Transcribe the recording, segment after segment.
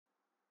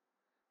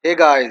Hey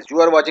guys,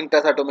 you are watching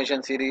Test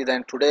Automation series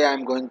and today I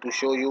am going to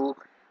show you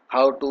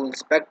how to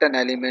inspect an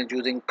element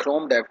using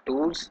Chrome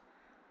DevTools.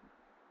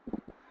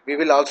 We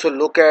will also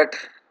look at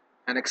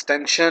an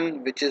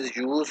extension which is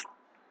used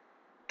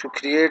to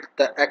create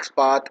the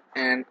Xpath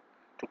and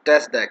to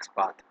test the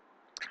Xpath.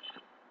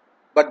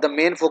 But the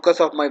main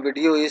focus of my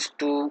video is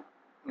to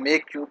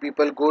make you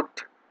people good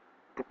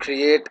to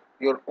create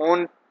your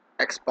own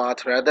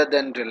Xpath rather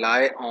than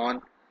rely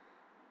on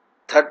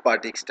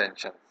third-party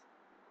extensions.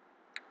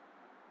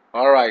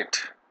 Alright,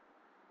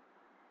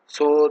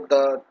 so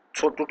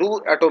to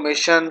do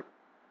automation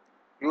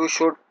you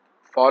should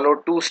follow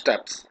two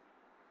steps.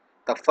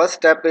 The first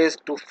step is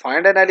to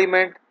find an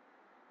element,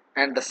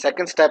 and the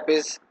second step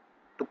is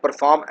to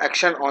perform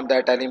action on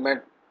that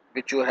element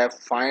which you have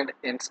find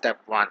in step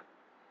 1.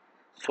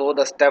 So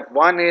the step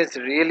 1 is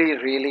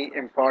really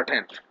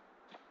important.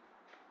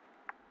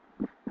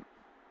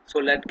 So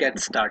let's get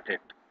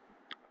started.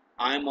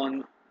 I'm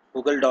on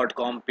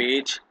google.com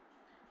page,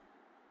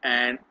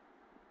 and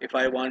if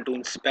I want to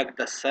inspect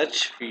the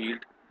search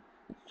field,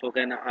 so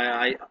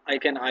I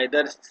can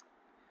either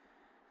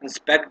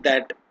inspect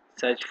that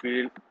search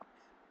field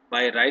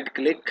by right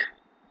click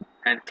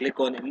and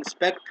click on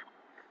inspect,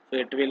 so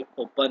it will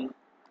open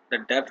the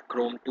dev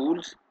chrome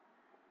tools,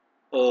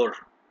 or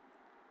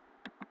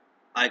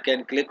I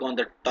can click on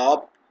the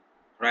top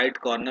right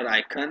corner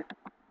icon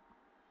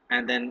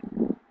and then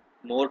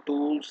more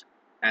tools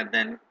and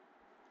then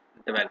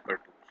developer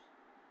tools.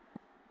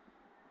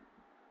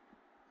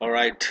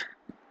 Alright,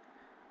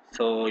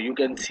 so you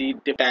can see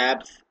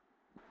tabs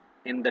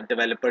in the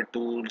developer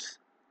tools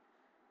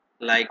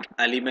like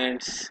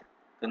elements,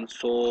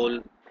 console,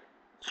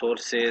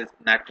 sources,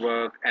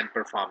 network and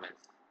performance.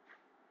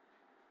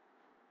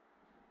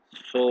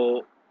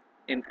 So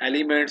in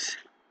elements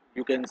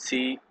you can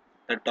see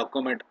the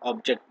document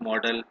object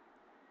model,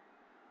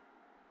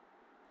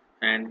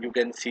 and you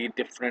can see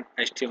different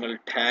HTML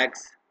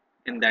tags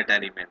in that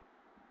element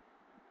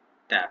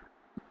tab.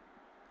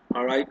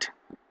 Alright,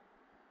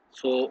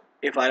 so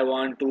if I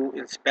want to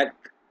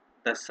inspect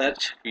the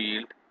search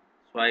field,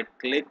 so I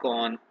click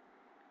on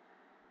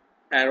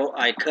arrow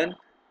icon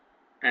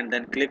and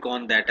then click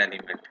on that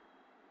element.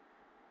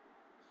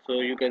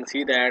 So you can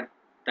see that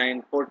the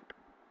input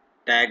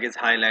tag is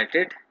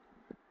highlighted,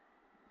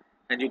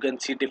 and you can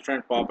see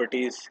different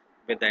properties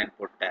with the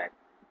input tag.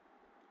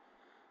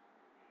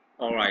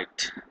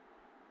 Alright,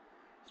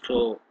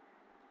 so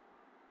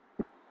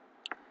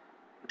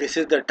this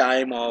is the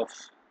time of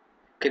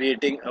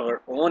creating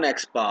our own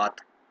XPath.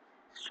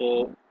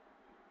 So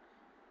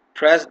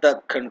press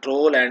the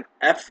Control and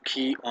F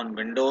key on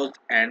Windows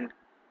and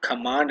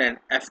Command and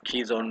F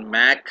keys on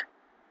Mac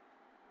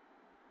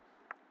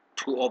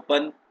to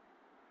open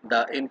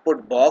the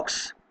input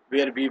box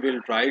where we will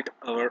write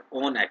our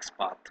own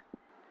XPath.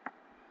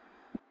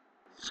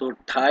 So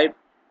type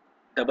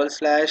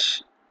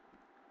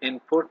 /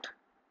 input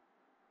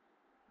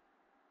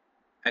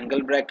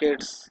angle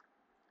brackets.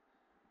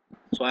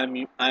 So I'm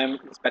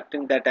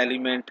inspecting that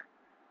element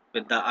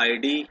with the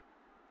ID.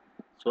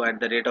 So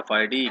at the rate of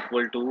ID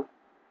equal to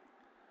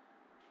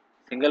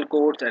single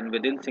quotes, and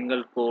within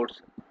single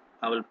quotes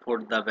I will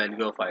put the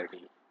value of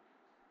ID,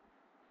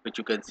 which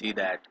you can see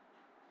that.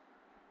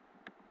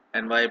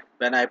 And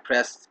when I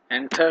press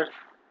enter,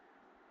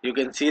 you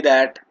can see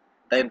that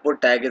the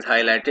input tag is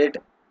highlighted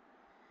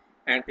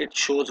and it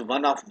shows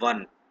 1 of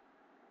 1.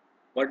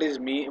 What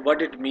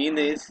it means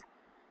is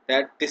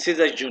that this is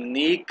a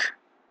unique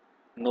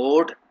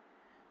node.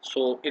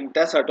 So in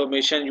test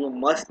automation you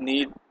must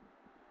need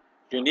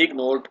unique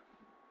node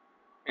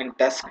in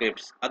test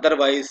scripts,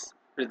 otherwise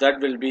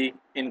result will be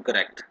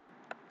incorrect.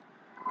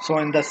 So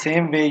in the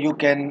same way you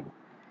can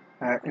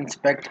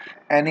inspect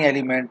any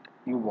element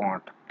you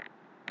want.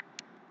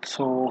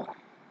 So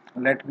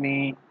let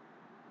me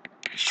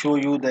show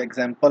you the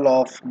example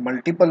of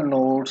multiple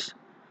nodes.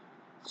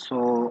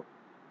 So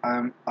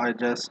I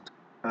just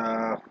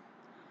uh,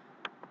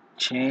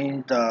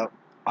 change the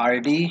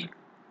ID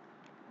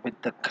with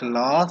the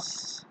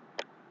class,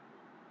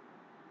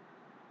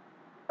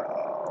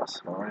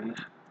 sorry,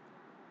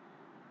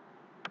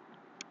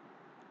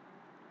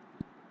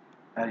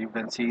 you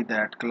can see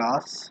that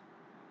class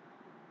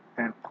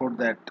and put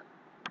that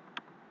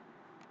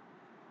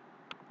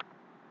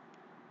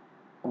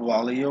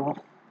value.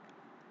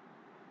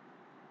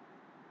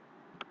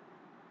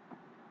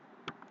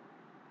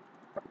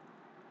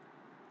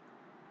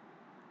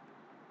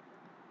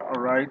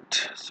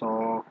 Alright,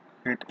 so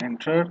hit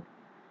enter.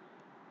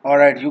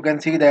 Alright, you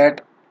can see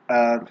that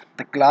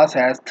the class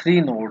has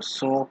 3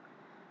 nodes.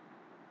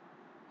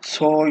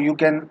 So you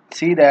can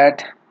see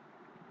that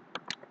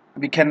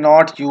we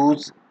cannot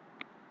use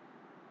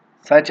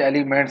such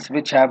elements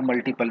which have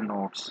multiple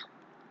nodes.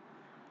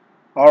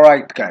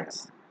 Alright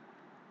guys,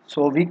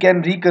 so we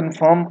can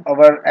reconfirm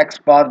our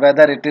XPath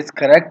whether it is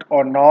correct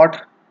or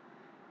not.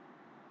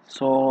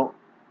 So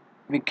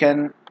we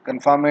can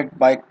confirm it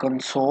by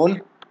console.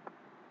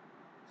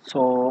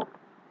 So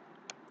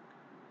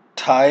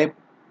type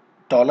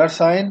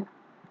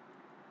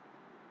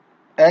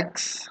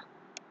 $x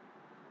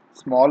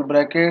small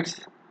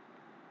brackets,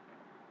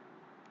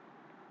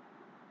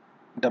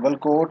 double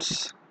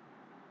quotes,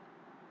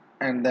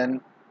 and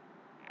then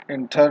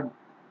enter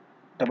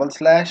double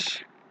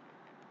slash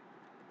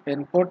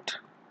input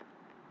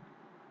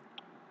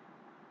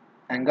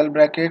angle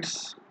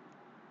brackets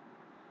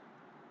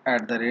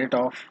at the rate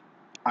of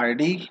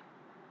id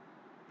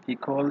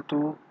equal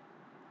to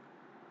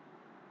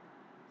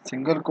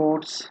single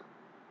quotes,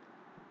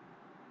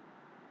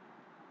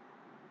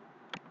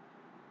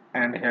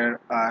 and here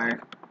I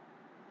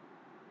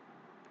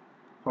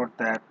put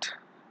that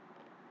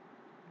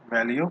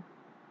value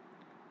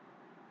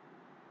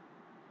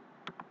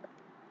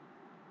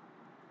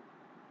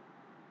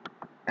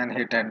and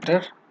hit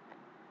enter.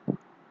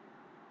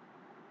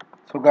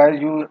 So guys,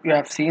 you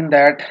have seen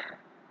that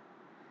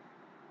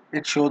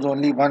it shows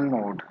only one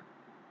node.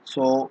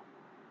 So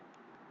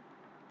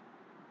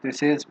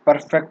this is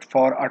perfect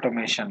for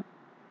automation.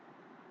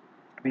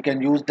 We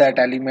can use that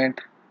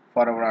element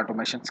for our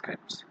automation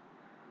scripts.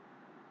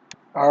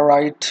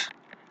 Alright,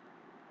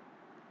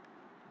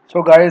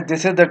 so guys,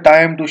 this is the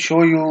time to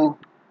show you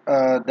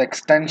the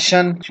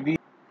extension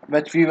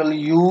which we will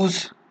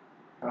use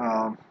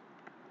um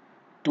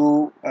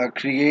to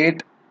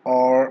create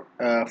or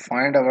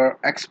find our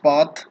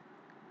XPath.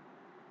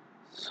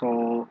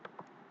 So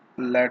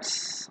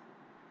let's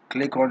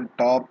click on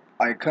top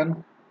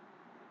icon,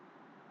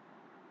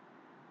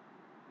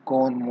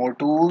 go on more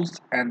tools,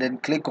 and then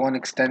click on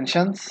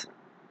extensions,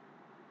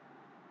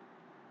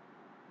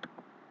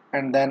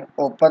 and then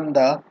open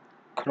the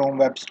Chrome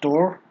Web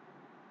Store,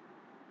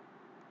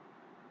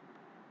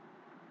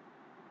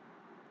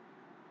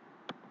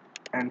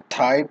 and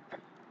type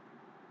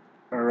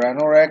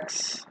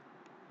Ranorex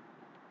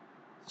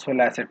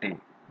Solacity.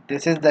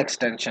 This is the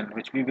extension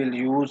which we will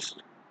use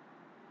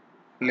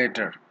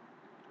later.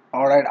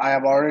 Alright, I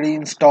have already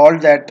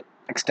installed that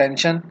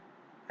extension,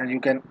 and you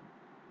can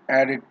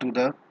add it to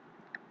the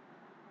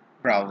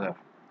browser.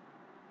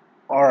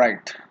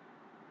 Alright,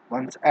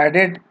 once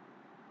added,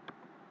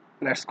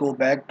 let's go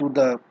back to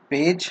the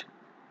page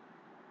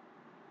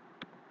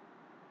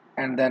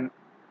and then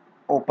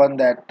open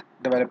that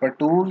developer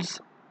tools.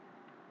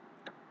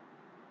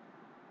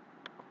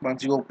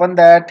 Once you open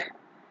that,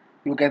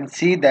 you can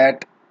see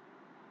that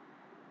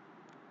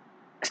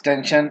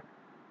extension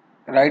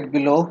right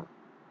below.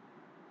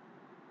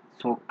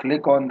 So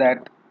click on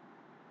that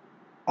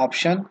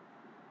option.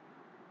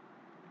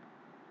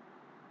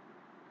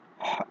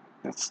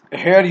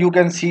 Here you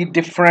can see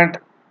different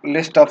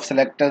list of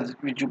selectors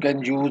which you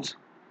can use.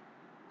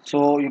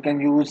 So you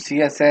can use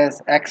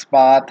CSS,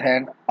 XPath,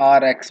 and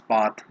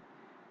RXPath.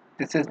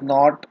 This is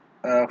not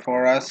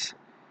for us,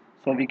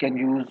 so we can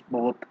use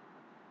both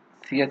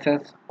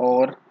CSS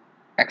or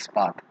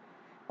XPath,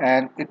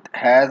 and it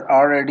has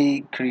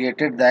already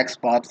created the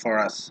XPath for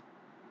us.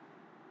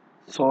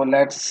 So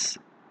let's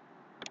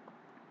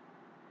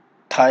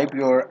type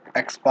your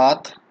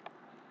XPath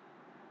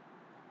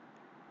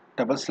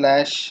double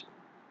slash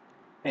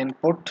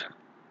input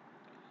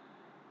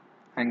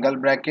angle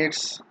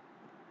brackets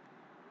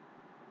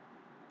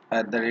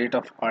at the rate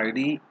of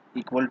id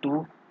equal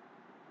to,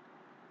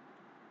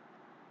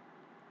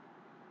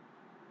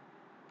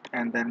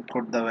 and then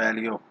put the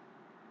value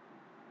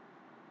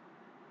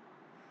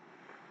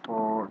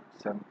for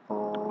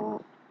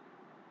example.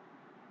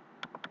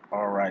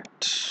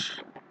 Alright,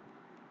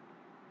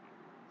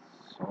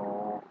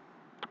 so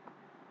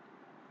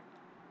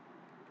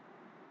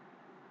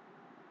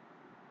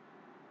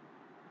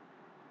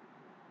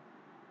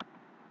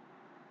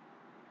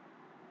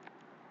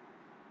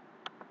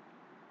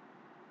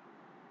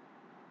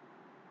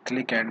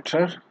click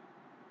enter.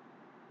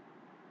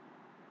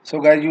 So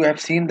guys, you have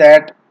seen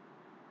that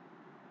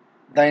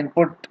the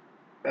input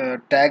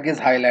tag is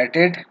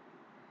highlighted,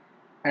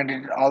 and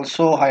it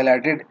also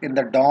highlighted in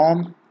the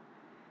DOM,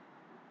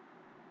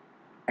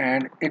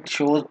 and it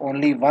shows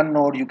only one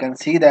node. You can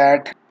see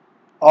that.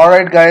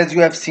 Alright guys,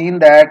 you have seen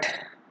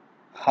that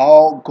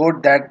how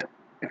good that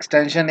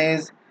extension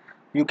is.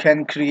 You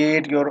can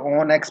create your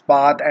own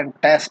XPath and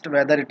test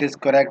whether it is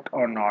correct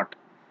or not.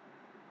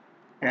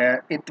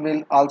 It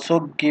will also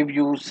give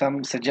you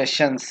some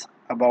suggestions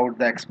about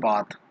the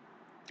XPath.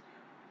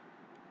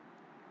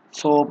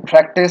 So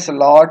practice a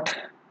lot,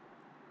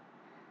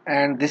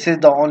 and this is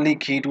the only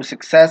key to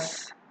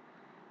success.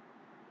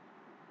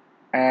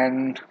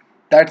 And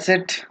that's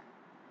it.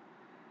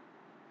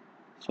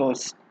 So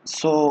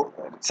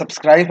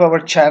subscribe our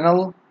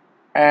channel,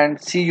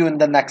 and see you in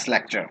the next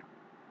lecture.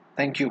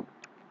 Thank you.